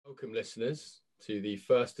Welcome, listeners, to the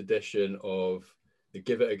first edition of the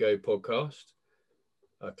Give It a Go podcast,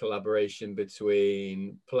 a collaboration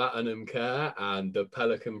between Platinum Care and the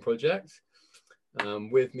Pelican Project.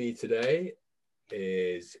 With me today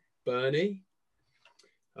is Bernie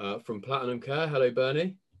from Platinum Care. Hello,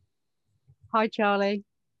 Bernie. Hi, Charlie.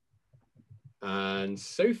 And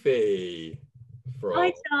Sophie from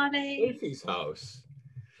Hi, Charlie. Sophie's house.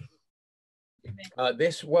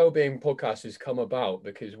 This wellbeing podcast has come about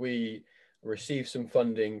because we received some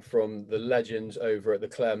funding from the legends over at the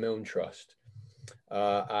Claire Milne Trust,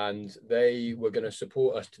 and they were going to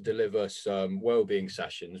support us to deliver some wellbeing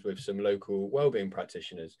sessions with some local wellbeing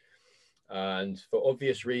practitioners. And for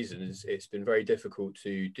obvious reasons, it's been very difficult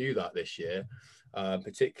to do that this year,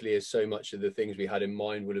 particularly as so much of the things we had in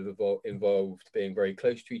mind would have involved being very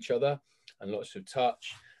close to each other and lots of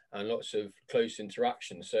touch and lots of close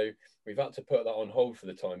interaction. So we've had to put that on hold for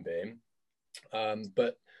the time being.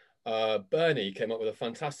 But Bernie came up with a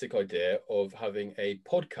fantastic idea of having a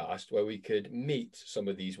podcast where we could meet some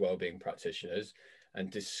of these wellbeing practitioners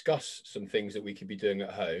and discuss some things that we could be doing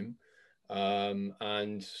at home,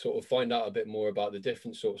 and sort of find out a bit more about the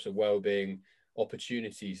different sorts of wellbeing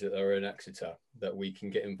opportunities that are in Exeter that we can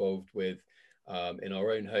get involved with in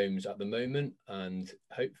our own homes at the moment, and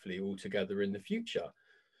hopefully all together in the future.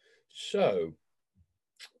 So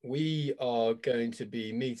we are going to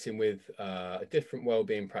be meeting with a different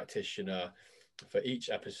wellbeing practitioner for each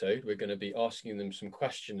episode. We're going to be asking them some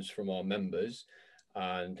questions from our members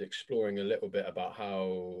and exploring a little bit about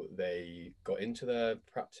how they got into their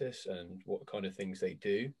practice and what kind of things they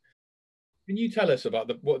do. Can you tell us about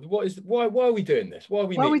why are we doing this? Why are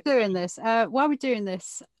we doing this?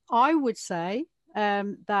 I would say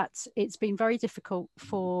that it's been very difficult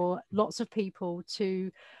for lots of people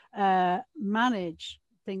to manage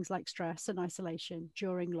things like stress and isolation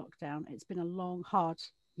during lockdown. It's been a long, hard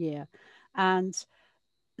year. And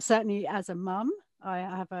certainly as a mum, I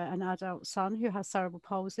have an adult son who has cerebral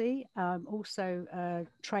palsy, also a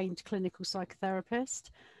trained clinical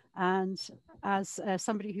psychotherapist. And as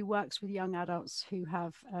somebody who works with young adults who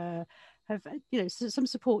have some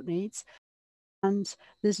support needs, and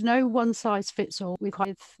there's no one size fits all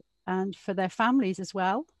and for their families as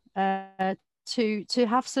well, to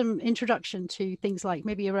have some introduction to things like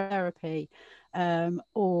maybe aromatherapy,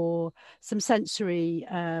 or some sensory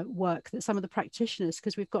work that some of the practitioners,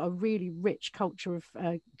 because we've got a really rich culture of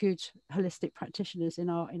good holistic practitioners in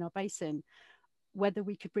our basin, whether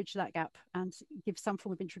we could bridge that gap and give some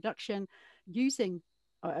form of introduction using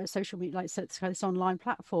social media, like this online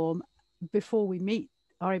platform, before we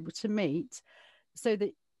are able to meet, so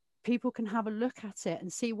that people can have a look at it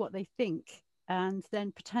and see what they think, and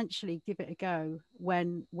then potentially give it a go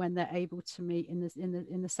when they're able to meet in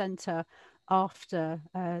the centre after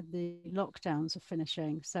the lockdowns are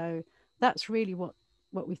finishing. So that's really what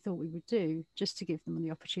we thought we would do, just to give them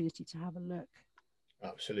the opportunity to have a look.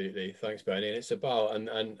 Absolutely, thanks, Bernie. And it's about and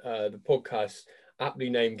the podcast aptly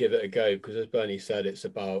named "Give It a Go" because, as Bernie said, it's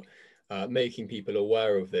about making people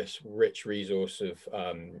aware of this rich resource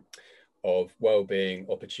of well-being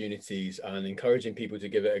opportunities and encouraging people to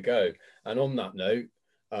give it a go. And on that note,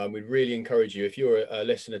 we'd really encourage you, if you're a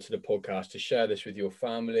listener to the podcast, to share this with your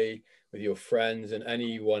family, with your friends, and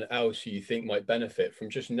anyone else who you think might benefit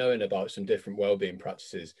from just knowing about some different well-being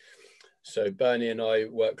practices. So Bernie and I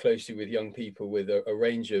work closely with young people with a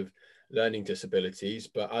range of learning disabilities,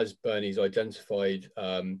 but as Bernie's identified,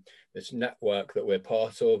 this network that we're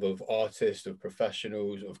part of artists, of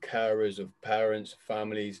professionals, of carers, of parents,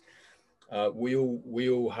 families, we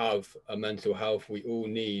all have a mental health. We all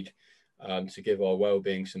need to give our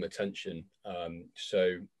well-being some attention.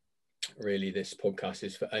 So really, this podcast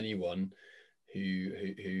is for anyone who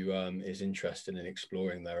is interested in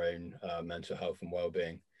exploring their own mental health and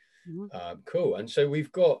well-being. Mm-hmm. Cool. And so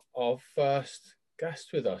we've got our first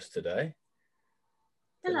guest with us today.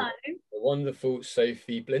 Hello. The wonderful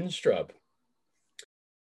Sophie Blinstrub.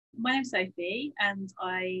 My name's Sophie, and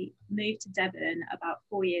I moved to Devon about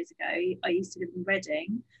 4 years ago. I used to live in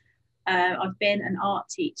Reading. I've been an art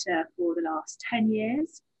teacher for the last 10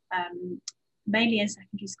 years, mainly in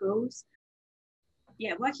secondary schools.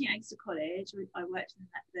 Yeah, working at Exeter College, I worked in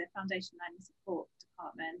the Foundation Learning Support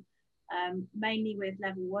Department, mainly with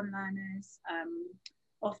level 1 learners.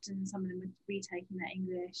 Often some of them were retaking their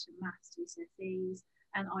English and maths GCSEs,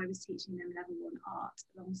 and I was teaching them level 1 art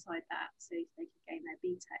alongside that, so they could gain their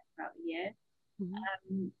BTEC throughout the year.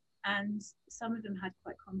 Mm-hmm. And some of them had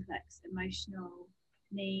quite complex emotional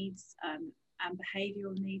needs and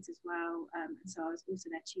behavioural needs as well, and so I was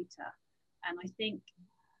also their tutor. And I think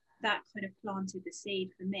that kind of planted the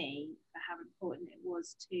seed for me for how important it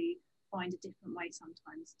was to find a different way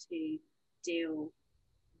sometimes to deal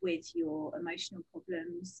with your emotional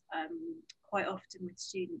problems. Quite often with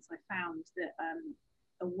students, I found that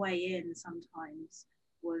a way in sometimes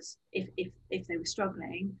was, if they were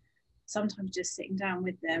struggling, sometimes just sitting down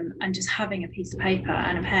with them and just having a piece of paper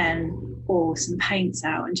and a pen or some paints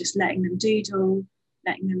out and just letting them doodle,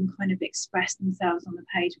 letting them kind of express themselves on the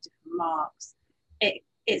page with different marks.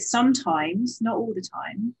 It sometimes, not all the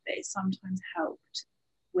time, but it sometimes helped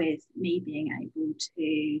with me being able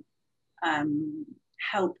to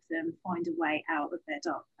help them find a way out of their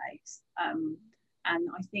dark place. And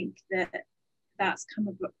I think that's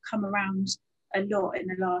come around a lot in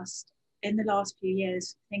the last few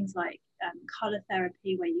years. Things like colour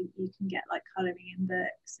therapy, where you can get like colouring in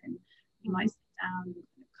books, and you might sit down and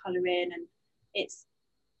kind of colour in, and it's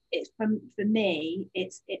for me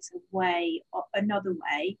it's another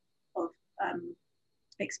way of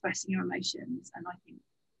expressing your emotions. And I think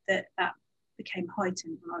that became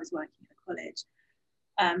heightened when I was working at a college.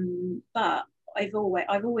 But I've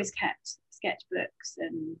always kept sketchbooks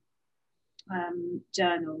and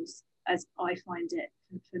journals, as I find it,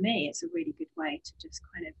 for me it's a really good way to just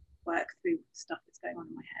kind of work through stuff that's going on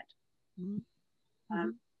in my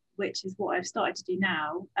head. Which is what I've started to do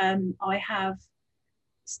now. I have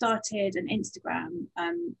started an Instagram.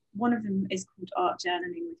 One of them is called Art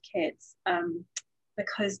Journaling with Kids,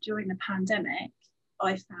 because during the pandemic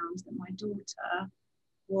I found that my daughter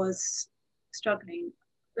was struggling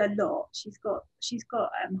a lot. She's got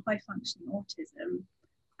high functioning autism,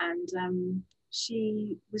 and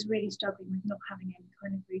she was really struggling with not having any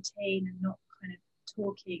kind of routine and not kind of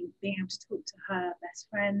being able to talk to her best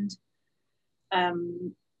friend,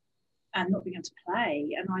 and not being able to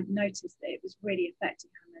play. And I noticed that it was really affecting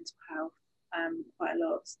her mental health quite a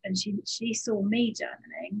lot. And she saw me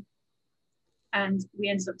journaling, and we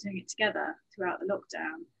ended up doing it together throughout the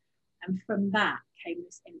lockdown. And from that came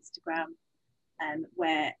this Instagram,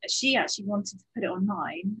 where she actually wanted to put it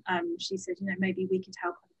online. She said, maybe we could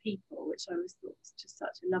help other people, which I always thought was just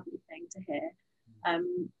such a lovely thing to hear.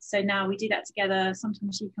 So now we do that together.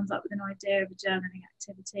 Sometimes she comes up with an idea of a journaling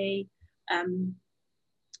activity,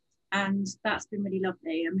 and that's been really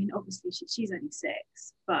lovely. I mean, obviously she's only 6,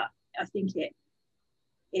 but I think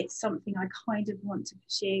it's something I kind of want to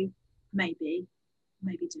pursue, maybe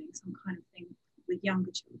doing some kind of thing with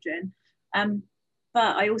younger children.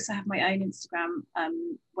 But I also have my own Instagram,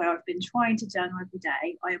 where I've been trying to journal every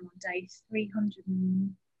day. I am on day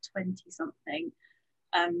 320 something,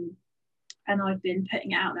 and I've been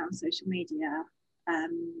putting it out there on social media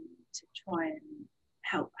to try and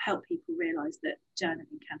help people realise that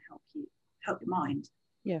journaling can help your mind.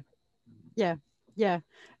 Yeah.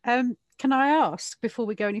 Can I ask, before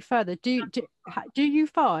we go any further, do you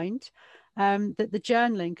find that the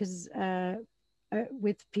journaling, because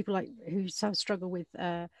with people like who struggle with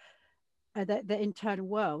the internal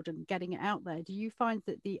world and getting it out there, do you find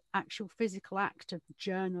that the actual physical act of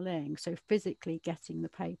journaling, so physically getting the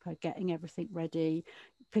paper, getting everything ready,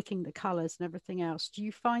 picking the colors and everything else, do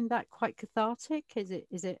you find that quite cathartic?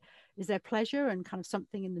 Is there pleasure and kind of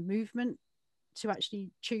something in the movement to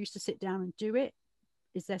actually choose to sit down and do it?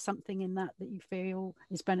 Is there something in that you feel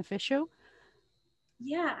is beneficial?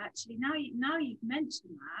 Yeah, actually, now you've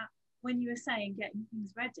mentioned that, when you were saying getting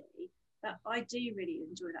things ready, that I do really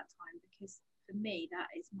enjoy that time, because for me that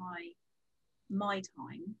is my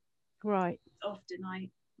time. Right. Often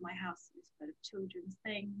my house is full of children's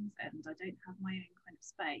things, and I don't have my own kind of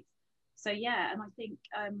space. So yeah, and I think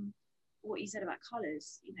what you said about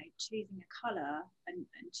colours, choosing a colour and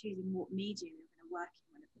choosing what medium you're going to work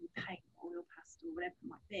in, whether it be paint, oil, pastel, whatever it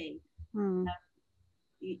might be.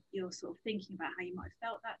 You're sort of thinking about how you might have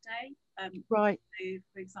felt that day. Right. So,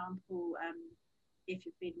 for example, if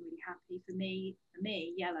you're feeling really happy, for me,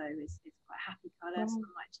 yellow is quite a happy colour. So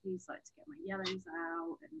I might choose to get my yellows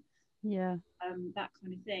out and that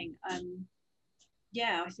kind of thing.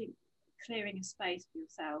 I think clearing a space for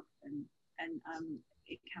yourself and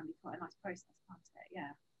it can be quite a nice process, can't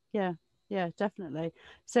it? Yeah, definitely.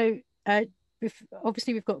 So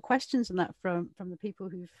obviously we've got questions on that from the people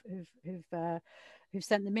who've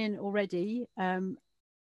sent them in already.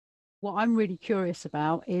 What I'm really curious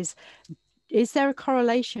about is there a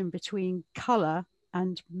correlation between color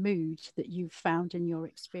and mood that you've found in your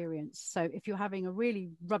experience? So if you're having a really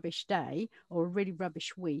rubbish day or a really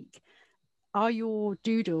rubbish week, are your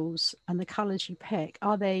doodles and the colors you pick,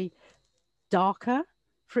 are they darker,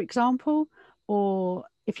 for example? Or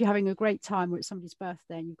if you're having a great time or it's somebody's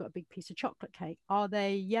birthday and you've got a big piece of chocolate cake, are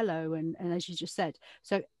they yellow and as you just said?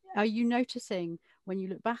 So are you noticing when you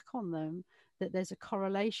look back on them that there's a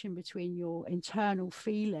correlation between your internal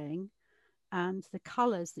feeling and the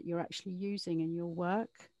colors that you're actually using in your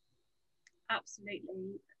work?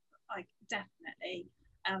 Absolutely, definitely.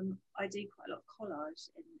 I do quite a lot of collage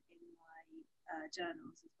in my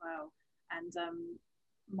journals as well, and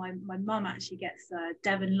my mum actually gets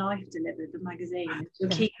Devon Life delivered, the magazine. She'll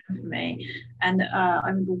keep it for me. And I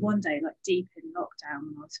remember one day, like deep in lockdown,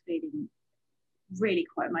 when I was feeling really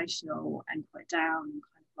quite emotional and quite down, and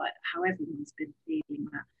kind of like how everyone's been feeling,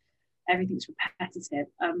 that everything's repetitive.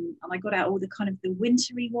 And I got out all the kind of the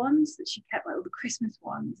wintry ones that she kept, like all the Christmas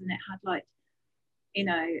ones, and it had like, you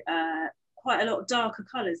know, quite a lot of darker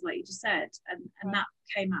colours, like you just said, and that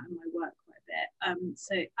came out in my work quite a bit.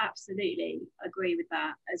 So absolutely agree with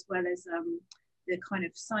that, as well as the kind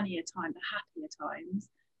of sunnier time, the happier times,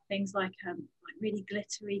 things like really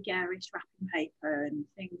glittery, garish wrapping paper and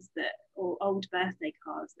things that, or old birthday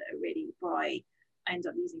cards that are really bright. I end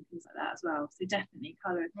up using things like that as well. So definitely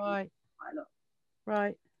colour quite a lot.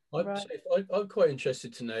 Right. I'm quite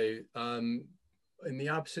interested to know, in the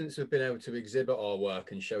absence of being able to exhibit our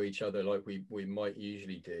work and show each other like we might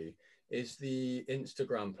usually do, is the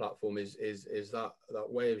Instagram platform, is that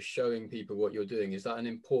way of showing people what you're doing, is that an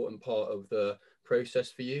important part of the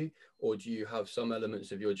process for you, or do you have some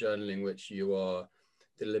elements of your journaling which you are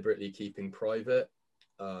deliberately keeping private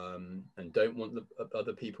and don't want the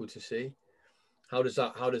other people to see? How does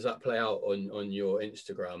that play out on your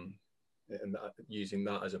Instagram, and using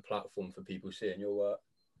that as a platform for people seeing your work?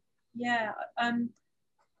 Yeah,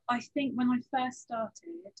 I think when I first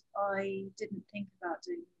started, I didn't think about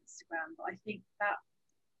doing Instagram, but I think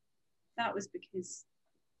that was because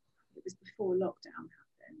it was before lockdown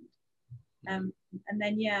happened. And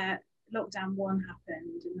then, yeah, lockdown 1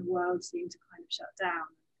 happened and the world seemed to kind of shut down.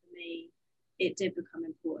 For me, it did become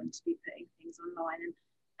important to be putting things online.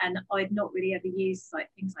 And I'd not really ever used like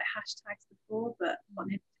things like hashtags before, but on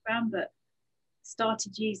Instagram, but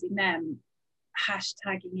started using them,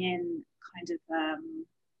 hashtagging in kind of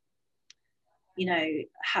you know,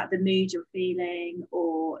 the mood you're feeling,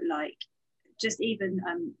 or like just even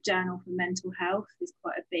journal for mental health is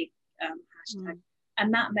quite a big hashtag.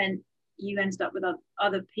 And that meant you ended up with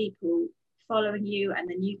other people following you, and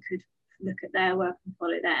then you could look at their work and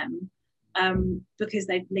follow them because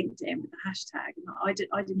they've linked it in with the hashtag. And I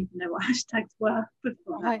didn't even know what hashtags were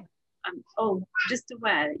before. Right. Just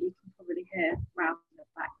aware that you can probably hear Ralph in the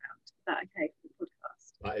background. Is that okay for the podcast?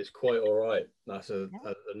 That is quite all right. That's a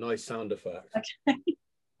nice sound effect. Okay.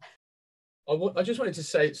 I just wanted to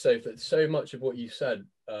say, Soph, that so much of what you said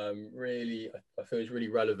really, I feel, is really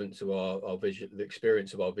relevant to the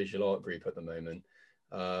experience of our visual art group at the moment.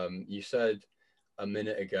 You said a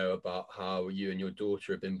minute ago about how you and your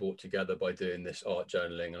daughter have been brought together by doing this art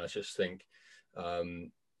journaling, and I just think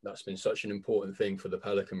that's been such an important thing for the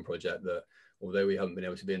Pelican Project, that although we haven't been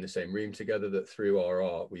able to be in the same room together, that through our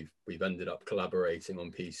art we've ended up collaborating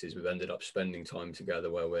on pieces. We've ended up spending time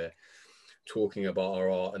together where we're talking about our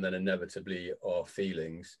art and then inevitably our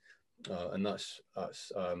feelings, and that's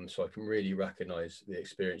so I can really recognize the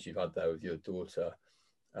experience you've had there with your daughter,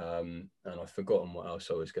 and I've forgotten what else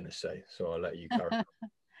I was going to say, so I'll let you carry on.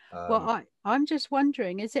 Well, I'm just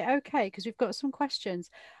wondering, is it okay, because we've got some questions.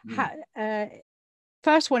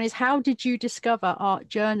 First one is, how did you discover art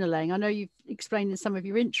journaling? I know you've explained in some of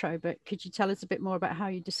your intro, but could you tell us a bit more about how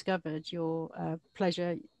you discovered your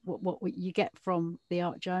pleasure, what you get from the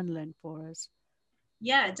art journaling for us?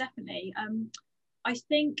 Yeah, definitely. I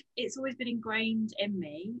think it's always been ingrained in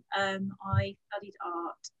me. I studied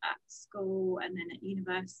art at school and then at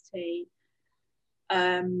university,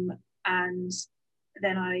 and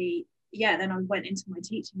then I went into my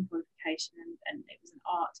teaching qualification, and it was an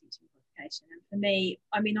art teaching qualification. And for me,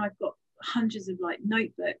 I mean, I've got hundreds of like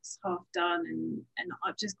notebooks half done, and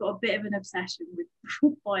I've just got a bit of an obsession with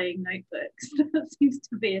buying notebooks. That seems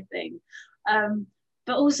to be a thing.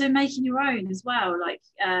 But also making your own as well, like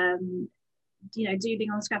you know,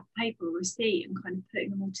 doodling on a scrap of paper or a receipt and kind of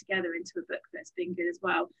putting them all together into a book that's been good as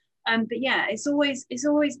well. But yeah, it's always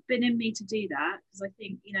been in me to do that, because I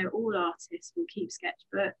think, you know, all artists will keep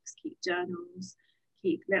sketchbooks, keep journals,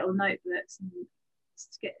 keep little notebooks and,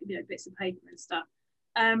 you know, bits of paper and stuff.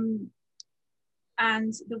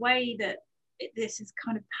 And the way that this has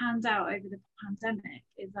kind of panned out over the pandemic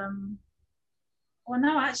is well,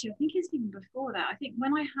 no, actually, I think it's even before that. I think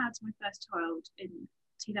when I had my first child in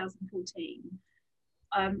 2014,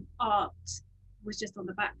 art was just on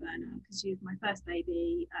the back burner, because she was my first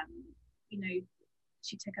baby. You know,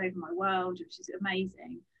 she took over my world, which is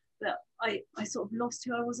amazing. But I sort of lost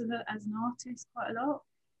who I was as an artist quite a lot,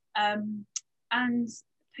 and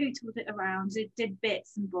pootled it around, did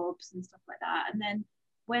bits and bobs and stuff like that. And then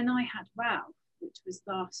when I had Ralph, which was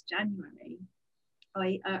last January,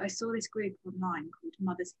 I saw this group online called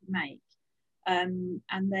Mothers Who Make, and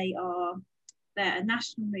they're a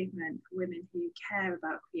national movement for women who care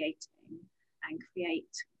about creating and create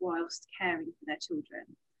whilst caring for their children.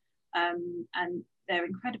 And they're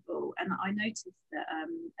incredible. And I noticed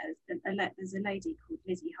that there's a lady called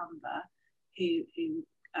Lizzie Humber who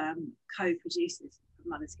co-produces for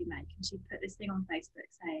Mothers Who Make, and she put this thing on Facebook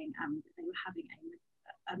saying that they were having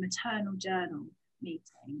a maternal journal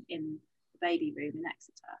meeting in the baby room in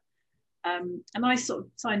Exeter. And I sort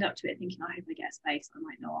of signed up to it thinking, I hope I get a space. I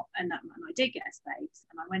might not, and I did get a space,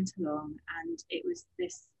 and I went along, and it was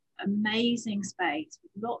this amazing space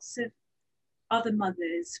with lots of other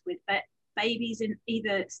mothers with babies in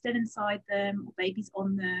either still inside them or babies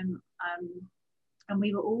on them, and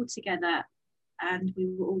we were all together, and we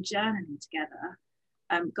were all journaling together,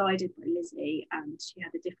 guided by Lizzie, and she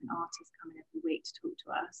had a different artist coming every week to talk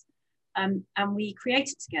to us, and we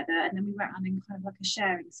created together, and then we went on in kind of like a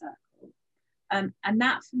sharing circle. And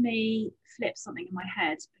that for me flipped something in my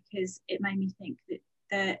head, because it made me think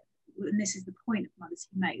that and this is the point of Mothers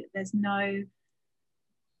Who Make, that there's no,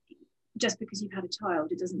 just because you've had a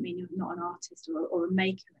child, it doesn't mean you're not an artist or a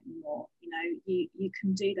maker anymore. You know, you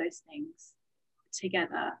can do those things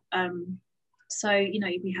together. So, you know,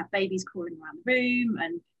 we have babies crawling around the room,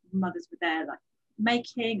 and mothers were there like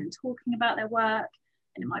making and talking about their work,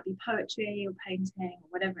 and it might be poetry or painting or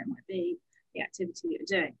whatever it might be, the activity that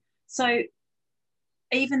you're doing. So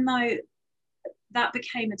even though that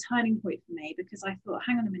became a turning point for me, because I thought,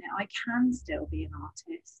 hang on a minute, I can still be an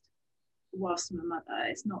artist whilst I'm a mother.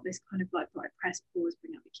 It's not this kind of like, right, press pause,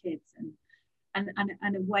 bring up the kids,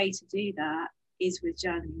 and a way to do that is with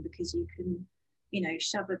journaling, because you can, you know,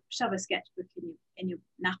 shove a sketchbook in your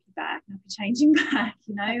nappy bag, nappy changing bag,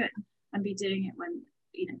 you know, and be doing it when,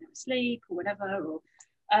 you know, they're asleep or whatever. Or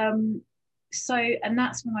so, and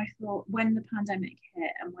that's when I thought, when the pandemic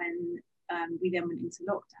hit, and when we then went into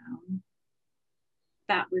lockdown,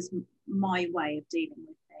 that was my way of dealing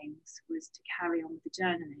with things, was to carry on with the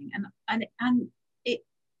journaling, and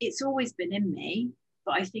it's always been in me,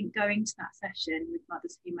 but I think going to that session with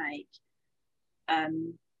Mothers Who Make,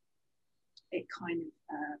 it kind of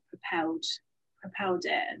propelled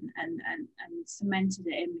it and cemented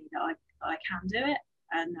it in me that I can do it,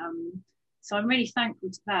 and so I'm really thankful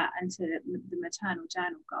to that, and to the maternal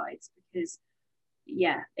journal guides, because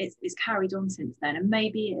yeah, it's carried on since then, and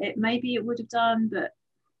maybe it would have done, but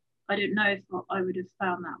I don't know if I would have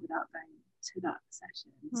found that without going to that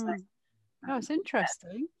session. So, oh, it's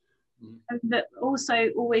interesting. Yeah. But also,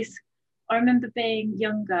 always, I remember being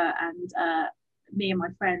younger, and me and my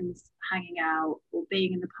friends hanging out or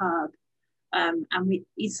being in the pub, and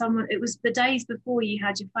it was the days before you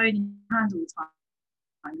had your phone in your hand all the time.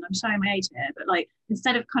 And I'm showing my age here, but like,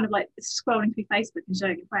 instead of kind of like scrolling through Facebook and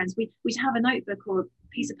showing your friends, we'd have a notebook or a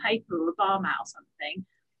piece of paper or a bar mat or something,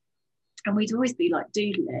 and we'd always be like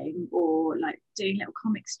doodling or like doing little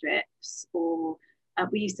comic strips, or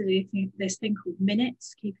we used to do this thing called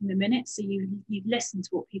minutes, keeping the minutes. So you'd listen to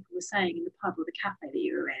what people were saying in the pub or the cafe that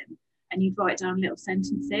you were in, and you'd write down little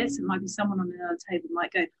sentences. It might be someone on another table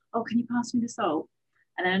might go, oh, can you pass me the salt?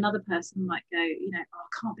 And then another person might go, you know, oh, I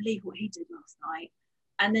can't believe what he did last night.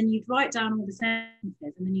 And then you'd write down all the sentences,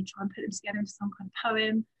 and then you'd try and put them together into some kind of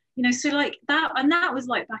poem, you know. So like that, and that was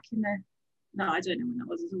like back in the, no, I don't know when that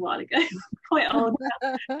was, it was a while ago, quite old.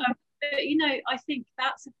 But you know, I think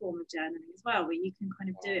that's a form of journaling as well, where you can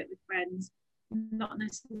kind of do it with friends, not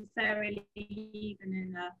necessarily even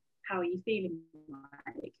in a how are you feeling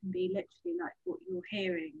like. It can be literally like what you're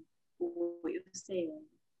hearing or what you're seeing,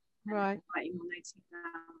 right, writing or noting it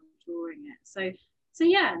down, drawing it. So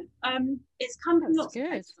yeah, it's come from lots of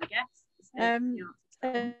places, I guess.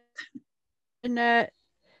 And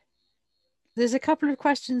there's a couple of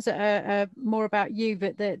questions that are more about you,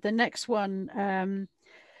 but the next one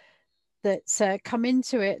that's come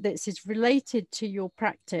into it that is related to your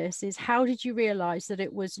practice is, how did you realize that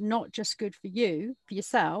it was not just good for you, for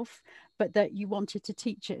yourself, but that you wanted to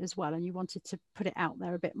teach it as well, and you wanted to put it out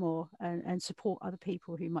there a bit more and support other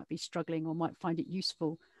people who might be struggling or might find it a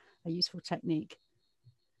useful technique?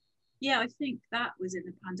 Yeah, I think that was in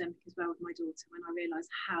the pandemic as well with my daughter, when I realised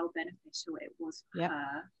how beneficial it was for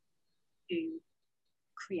her to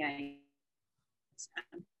create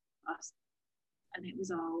us, and it was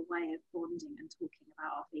our way of bonding and talking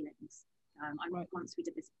about our feelings. Once we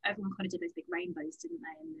did this, everyone kind of did those big rainbows, didn't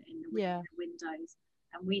they, in the windows,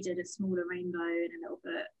 and we did a smaller rainbow in a little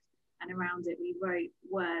book, and around it we wrote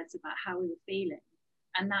words about how we were feeling,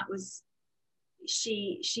 and that was,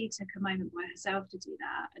 she took a moment by herself to do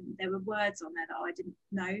that, and there were words on there that I didn't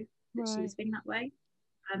know that she was feeling that way,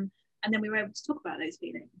 and then we were able to talk about those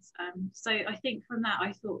feelings. So I think from that,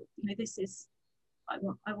 I thought, you know, this is, I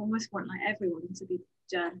almost want like everyone to be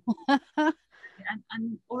journaling,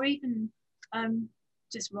 and or even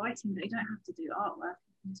just writing. But you don't have to do artwork;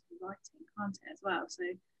 you can just be writing, can't it, as well? So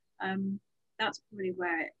that's probably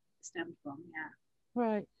where it stemmed from. Yeah.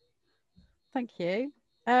 Right. Thank you.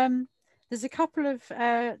 There's a couple of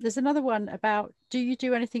there's another one about, do you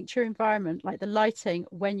do anything to your environment, like the lighting,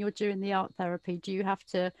 when you're doing the art therapy? Do you have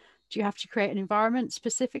to create an environment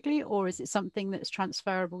specifically, or is it something that's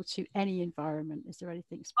transferable to any environment? Is there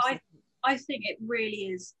anything specific? I think it really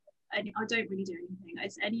is. I don't really do anything.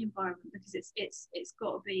 It's any environment, because it's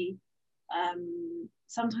got to be.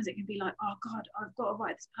 Sometimes it can be like, oh God, I've got to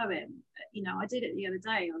write this poem. You know, I did it the other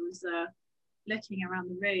day. I was looking around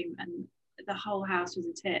the room, and the whole house was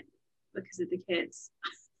a tip because of the kids.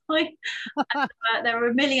 Like, there were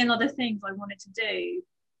a million other things I wanted to do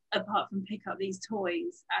apart from pick up these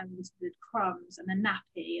toys and the crumbs and the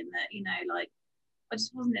nappy and the, you know, like, I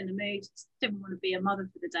just wasn't in the mood, just didn't want to be a mother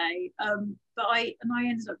for the day. But I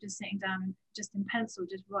ended up just sitting down and just in pencil,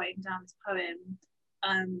 just writing down this poem.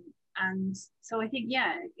 And so I think,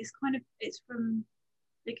 yeah, it's from,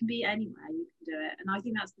 it can be anywhere you can do it. And I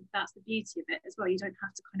think that's the beauty of it as well. You don't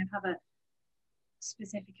have to kind of have a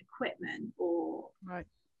specific equipment or, right,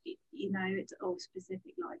 you know, it's all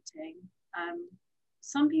specific lighting.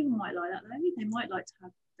 Some people might like that though. They might like to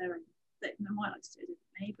have their own, they might like to do it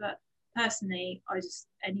differently, but personally, I just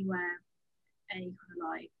anywhere, any kind of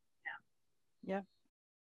light.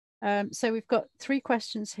 Yeah. So we've got 3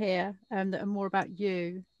 questions here that are more about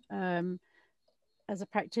you as a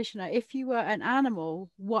practitioner. If you were an animal,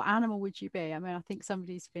 what animal would you be? I mean, I think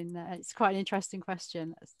somebody's been it's quite an interesting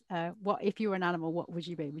question. What if you were an animal, what would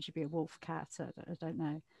you be? Would you be a wolf, cat? I don't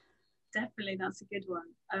know. Definitely, that's a good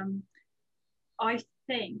one. I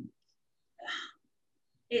think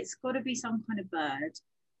it's got to be some kind of bird,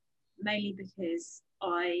 mainly because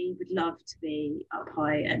I would love to be up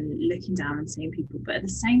high and looking down and seeing people, but at the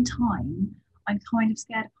same time, I'm kind of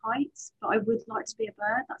scared of heights, but I would like to be a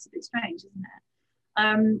bird. That's a bit strange, isn't it?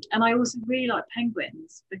 And I also really like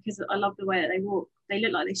penguins because I love the way that they walk. They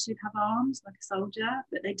look like they should have arms, like a soldier,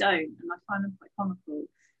 but they don't, and I find them quite comical.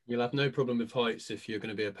 You'll have no problem with heights if you're going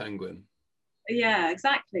to be a penguin. Yeah,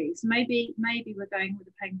 exactly. So maybe we're going with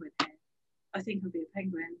a penguin here. I think I'll be a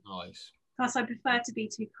penguin. Nice. Plus, I prefer to be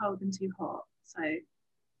too cold than too hot. So,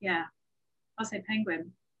 yeah, I'll say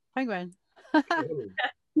penguin. Penguin. I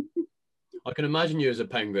can imagine you as a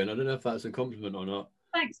penguin. I don't know if that's a compliment or not.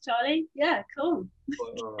 Thanks, Charlie. Yeah, cool.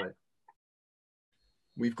 All right.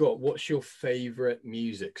 We've got, what's your favourite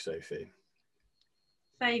music, Sophie?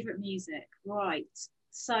 Favourite music, right.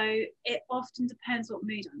 So it often depends what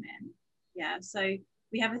mood I'm in. Yeah, so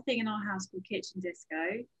we have a thing in our house called kitchen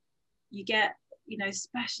disco. You get, you know,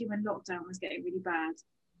 especially when lockdown was getting really bad,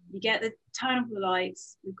 you get the turn off the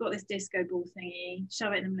lights, we've got this disco ball thingy,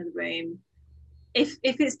 shove it in the middle of the room. If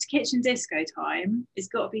it's kitchen disco time, it's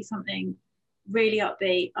got to be something really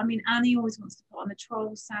upbeat. I mean, Annie always wants to put on the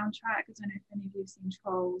Trolls soundtrack. I don't know if any of you have seen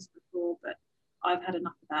Trolls before, but I've had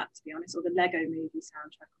enough of that, to be honest, or the Lego movie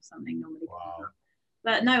soundtrack or something normally. Wow.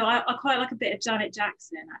 But no, I quite like a bit of Janet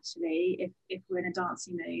Jackson, actually, if we're in a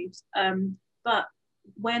dancey mood. But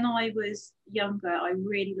when I was younger, I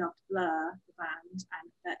really loved Blur, the band,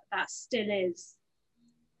 and that still is,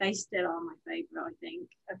 they still are my favourite, I think.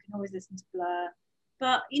 I can always listen to Blur.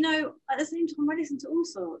 But, you know, at the same time, I listen to all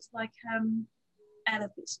sorts, like Ella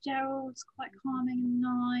Fitzgerald's quite calming and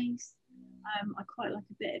nice. I quite like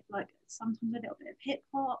a bit of, like, sometimes a little bit of hip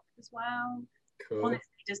hop as well. Cool. Honestly,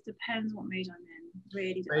 just depends what mood I'm in.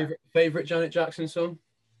 Really does. Favorite Janet Jackson song?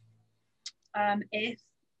 If.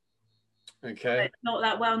 Okay. Not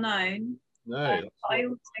that well known. No. I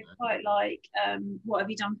also quite like What Have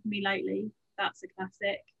You Done For Me Lately? That's a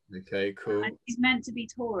classic. Okay, cool. And he's meant to be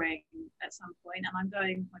touring at some point, and I'm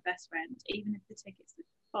going with my best friend. Even if the tickets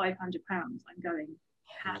are £500, I'm going.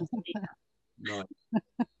 Nice.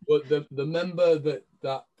 Well, the member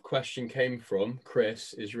that question came from,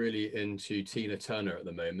 Chris, is really into Tina Turner at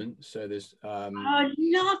the moment. So there's I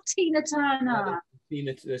love Tina Turner.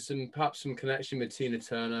 There's perhaps some connection with Tina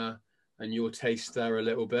Turner and your taste there a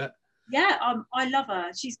little bit. Yeah, I love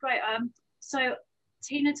her. She's great. So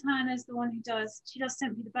Tina Turner's the one who does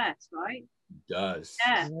Simply the Best, right? Does.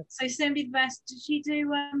 Yeah. So Simply the Best. Did she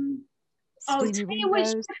do I'll tell you which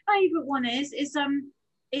my favourite one is. It's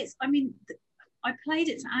I mean, I played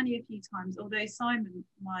it to Annie a few times, although Simon,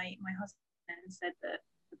 my husband, said that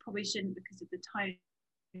I probably shouldn't because of the tone,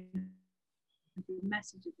 the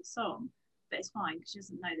message of the song. But it's fine because she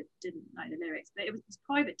didn't know the lyrics. But it was this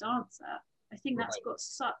Private Dancer. I think that's got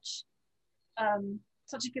such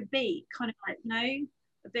such a good beat, kind of like, you know,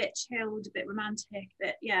 a bit chilled, a bit romantic,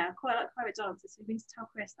 but yeah, I quite like private dances. So we need to tell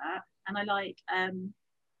Chris that. And I like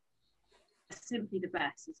Simply the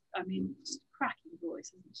Best. I mean, just cracking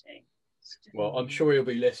voice, isn't she? Well, I'm sure he'll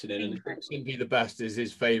be listening, and Simply the Best is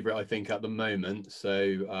his favourite, I think, at the moment.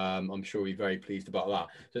 So I'm sure he'll be very pleased about that.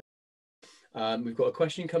 So, we've got a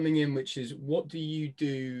question coming in, which is, what do you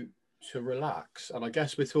do to relax? And I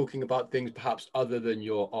guess we're talking about things perhaps other than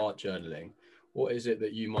your art journaling. What is it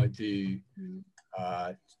that you might do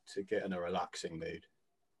to get in a relaxing mood?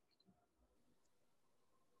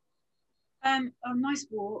 A nice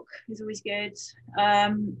walk is always good. I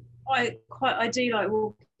do like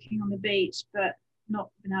walking on the beach, but not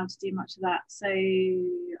been able to do much of that. So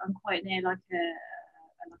I'm quite near like a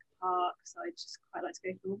park, so I just quite like to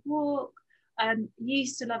go for a walk.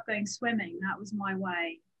 Used to love going swimming. That was my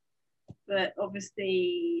way. But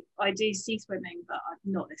obviously I do sea swimming, but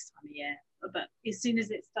not this time of year. But as soon as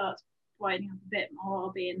it starts brightening up a bit more,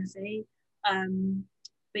 I'll be in the sea.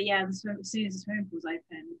 But yeah, as soon as the swimming pool's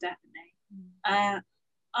open, definitely.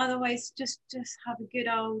 Otherwise, just have a good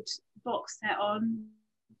old box set on.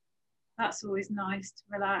 That's always nice to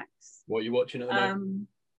relax. What are you watching at the moment?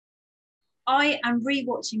 I am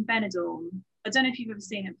rewatching Benidorm. I don't know if you've ever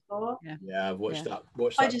seen it before. Yeah, I've watched that.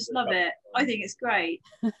 I just love it. I think it's great.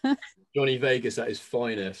 Johnny Vegas at his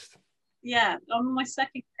finest. Yeah, I'm on my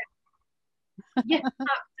second. Yeah,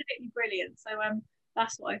 absolutely brilliant. So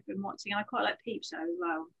that's what I've been watching. And I quite like Peep Show as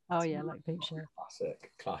well. Oh yeah, I like Peep Show.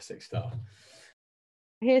 Classic stuff.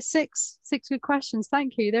 Here's six good questions.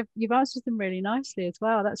 Thank you. You've answered them really nicely as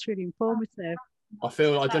well. That's really informative. I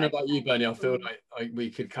don't know about you, Bernie. I feel like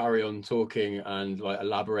we could carry on talking and like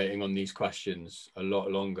elaborating on these questions a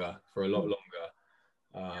lot longer.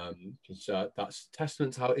 Because that's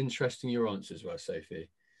testament to how interesting your answers were, Sophie.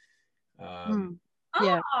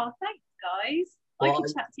 Yeah. Oh, thanks, guys. I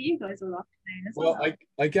could chat to you guys all afternoon as well.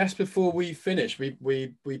 I guess before we finish,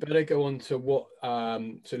 we better go on to what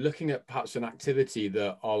so looking at perhaps an activity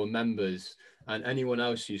that our members and anyone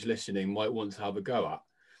else who's listening might want to have a go at.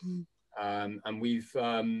 And we've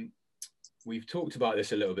talked about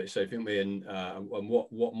this a little bit, so haven't we? And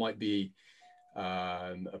what might be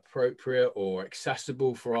appropriate or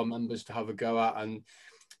accessible for our members to have a go at. And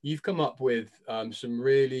you've come up with some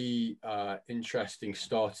really interesting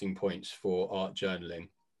starting points for art journaling,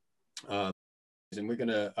 and we're going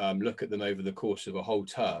to look at them over the course of a whole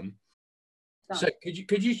term. So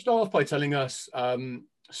could you start off by telling us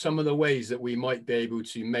some of the ways that we might be able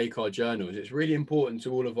to make our journals? It's really important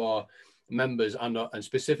to all of our members and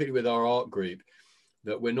specifically with our art group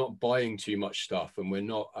that we're not buying too much stuff, and we're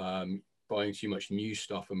not buying too much new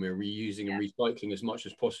stuff, and we're reusing and recycling as much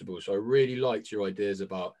as possible. So I really liked your ideas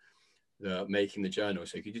about making the journal.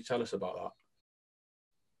 So could you tell us about that?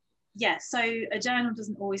 Yeah, so a journal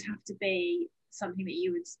doesn't always have to be something that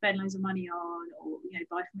you would spend loads of money on or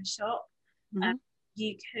buy from a shop.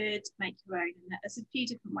 You could make your own, and there's a few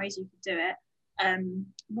different ways you could do it.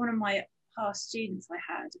 One of my past students I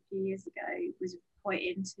had a few years ago was quite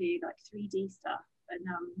into like 3D stuff, and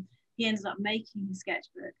he ended up making a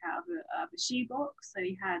sketchbook out of a shoebox. So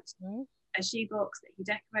he had a shoebox that he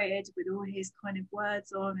decorated with all his kind of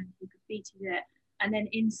words on, and he graffitied it, and then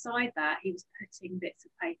inside that he was putting bits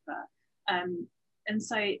of paper, and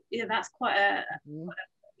so that's quite a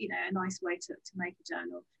nice way to make a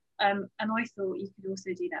journal. And I thought you could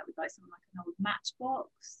also do that with like something like an old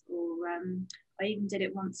matchbox, or I even did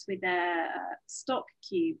it once with a stock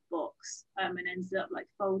cube box, and ended up like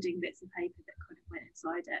folding bits of paper that kind of went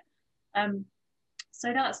inside it.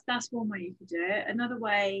 So that's one way you could do it. Another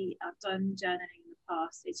way I've done journaling in the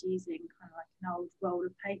past is using kind of like an old roll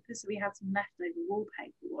of paper. So we had some leftover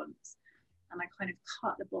wallpaper once, and I kind of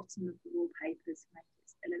cut the bottom of the wallpaper to make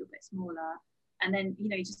it a little bit smaller, and then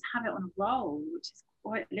just have it on a roll, which is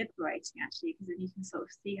quite liberating actually, because then you can sort of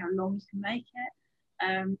see how long you can make it,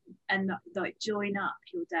 and like join up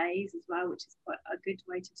your days as well, which is quite a good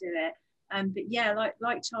way to do it. But yeah,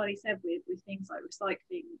 like Charlie said, with things like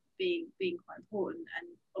recycling being quite important, and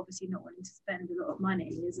obviously not wanting to spend a lot of money,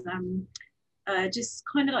 is just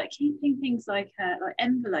kind of like keeping things like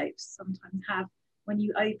envelopes sometimes have, when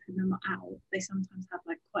you open them out, they sometimes have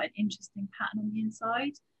like quite an interesting pattern on the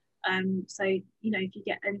inside. So if you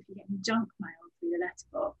get any junk mail through the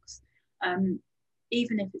letterbox,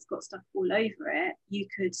 even if it's got stuff all over it, you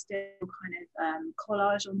could still kind of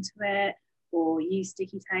collage onto it, or use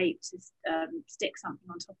sticky tape to stick something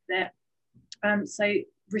on top of it. So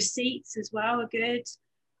receipts as well are good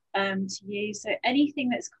to use. So anything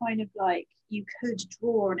that's kind of like you could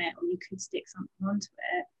draw on it, or you could stick something onto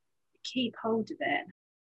it, keep hold of it.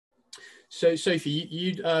 So Sophie,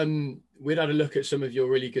 we'd had a look at some of your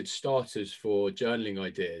really good starters for journaling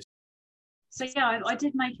ideas. So yeah, I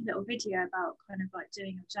did make a little video about kind of like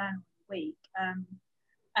doing a journal a week,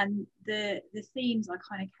 and the themes I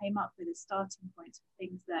kind of came up with as starting points for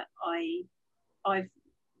things that I've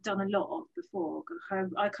done a lot of before.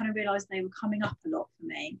 I kind of realised they were coming up a lot for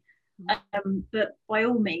me. But by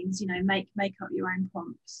all means, you know, make up your own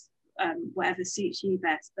prompts, whatever suits you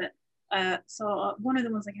best. But so one of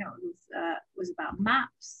the ones I came up with was about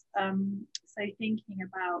maps. So thinking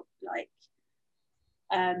about like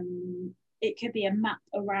it could be a map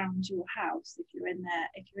around your house if you're in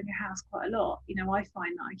your house quite a lot. You know, I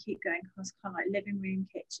find that I keep going across kind of like living room,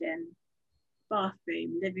 kitchen,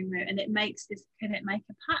 bathroom, living room, and can it make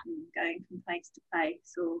a pattern going from place to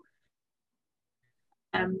place, or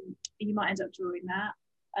you might end up drawing that.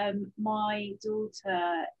 My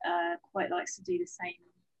daughter quite likes to do the same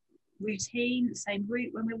routine, the same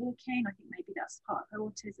route when we're walking. I think maybe that's part of her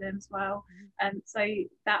autism as well. So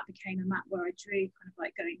that became a map where I drew kind of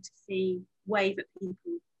like going to see, wave at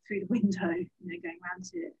people through the window, you know, going around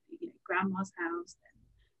to, you know, grandma's house, then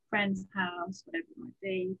friend's house, whatever it might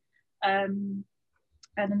be. And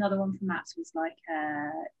another one from maps was like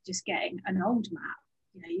just getting an old map.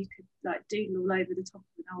 You know, you could like doodle all over the top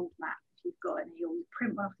of an old map if you've got any, or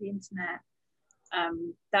print one off the internet,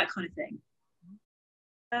 that kind of thing.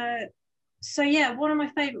 So yeah, one of my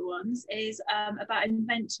favorite ones is about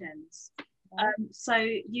inventions. So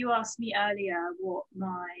you asked me earlier what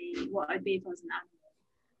I'd be if I was an animal,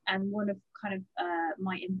 and one of kind of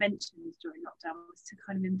my inventions during lockdown was to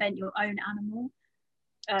kind of invent your own animal.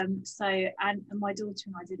 So and my daughter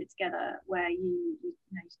and I did it together, where you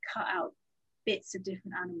cut out bits of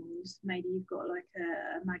different animals. Maybe you've got like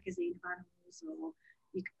a magazine of animals, or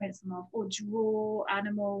you could print some off, or draw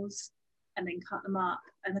animals and then cut them up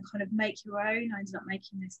and then kind of make your own. I ended up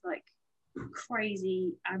making this like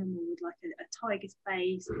crazy animal with like a tiger's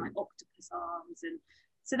face and like octopus arms, and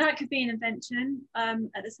so that could be an invention.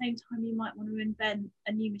 At the same time, you might want to invent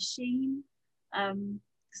a new machine,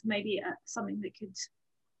 maybe something that could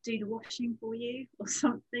do the washing for you, or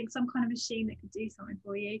something, some kind of machine that could do something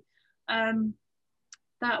for you.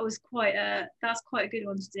 That's quite a good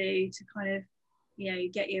one to do, to kind of, you know,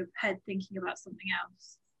 get your head thinking about something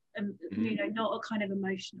else, and you know, not a kind of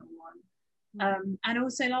emotional one. And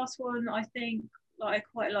also last one I think that I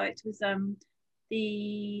quite liked was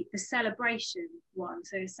the celebration one,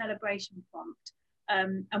 so a celebration prompt.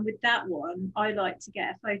 And with that one, I like to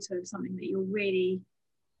get a photo of something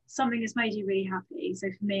that's made you really happy.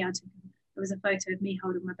 So for me, there was a photo of me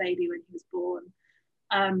holding my baby when he was born.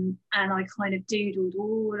 And I kind of doodled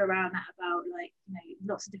all around that about, like, you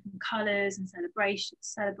know, lots of different colours and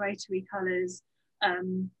celebratory colours,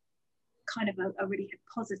 kind of a really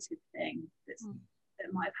positive thing that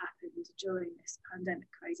might have happened during this pandemic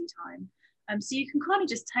crazy time. So you can kind of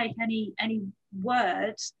just take any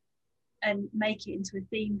word and make it into a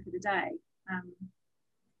theme for the day.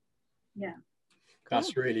 Yeah.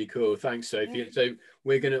 That's really cool. Thanks, Sophie. Yeah. So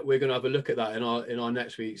we're gonna have a look at that in our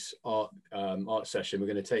next week's art session. We're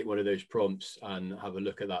going to take one of those prompts and have a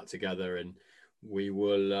look at that together, and we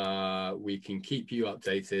can keep you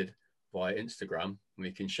updated via Instagram.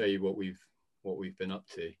 We can show you what we've been up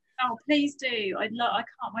to. Oh, please do. I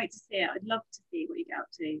can't wait to see it. I'd love to see what you get up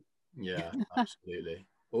to. Yeah, absolutely.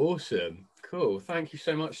 Awesome. Cool. Thank you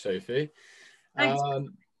so much, Sophie. Thanks.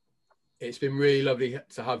 It's been really lovely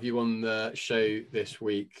to have you on the show this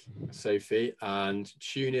week, Sophie, and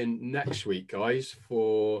tune in next week, guys,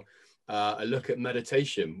 for a look at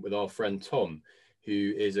meditation with our friend Tom,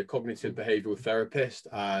 who is a cognitive behavioral therapist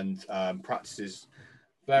and practices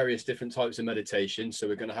various different types of meditation. So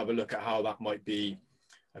we're going to have a look at how that might be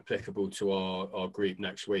applicable to our group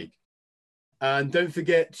next week. And don't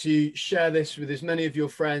forget to share this with as many of your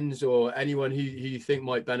friends or anyone who you think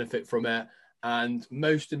might benefit from it. And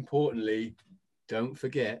most importantly, don't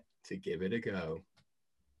forget to give it a go.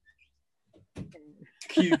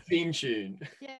 Cute theme tune.